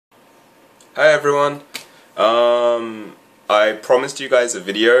Hi everyone. I promised you guys a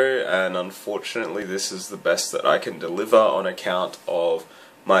video, and unfortunately this is the best that I can deliver on account of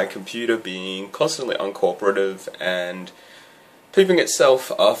my computer being constantly uncooperative and peeping itself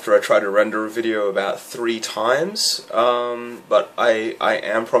after I try to render a video about 3 times. But I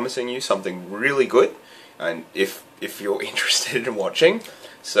am promising you something really good, and if you're interested in watching.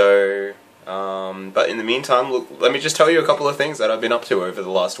 So, but in the meantime, look, let me just tell you a couple of things that I've been up to over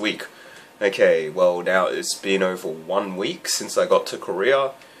the last week. Okay, well now it's been over 1 week since I got to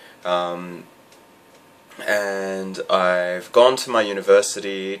Korea, and I've gone to my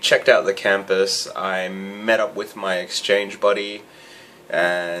university, checked out the campus, I met up with my exchange buddy,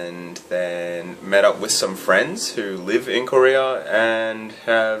 and then met up with some friends who live in Korea and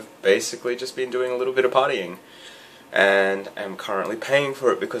have basically just been doing a little bit of partying. And I'm currently paying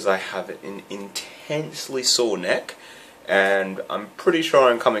for it because I have an intensely sore neck, and I'm pretty sure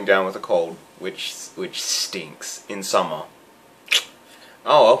I'm coming down with a cold, which stinks in summer.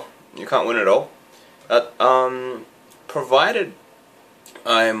 Oh well, you can't win it all. Provided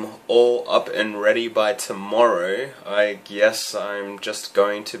I'm all up and ready by tomorrow, I guess I'm just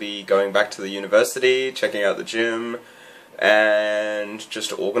going to be going back to the university, checking out the gym, and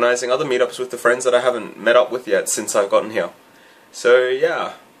just organising other meetups with the friends that I haven't met up with yet since I've gotten here. So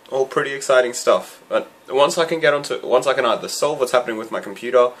yeah, all pretty exciting stuff. But once I can either solve what's happening with my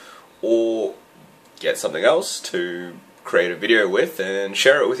computer, or get something else to create a video with and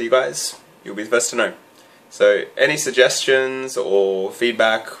share it with you guys, you'll be the first to know. So any suggestions or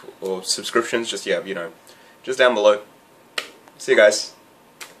feedback or subscriptions, just down below. See you guys.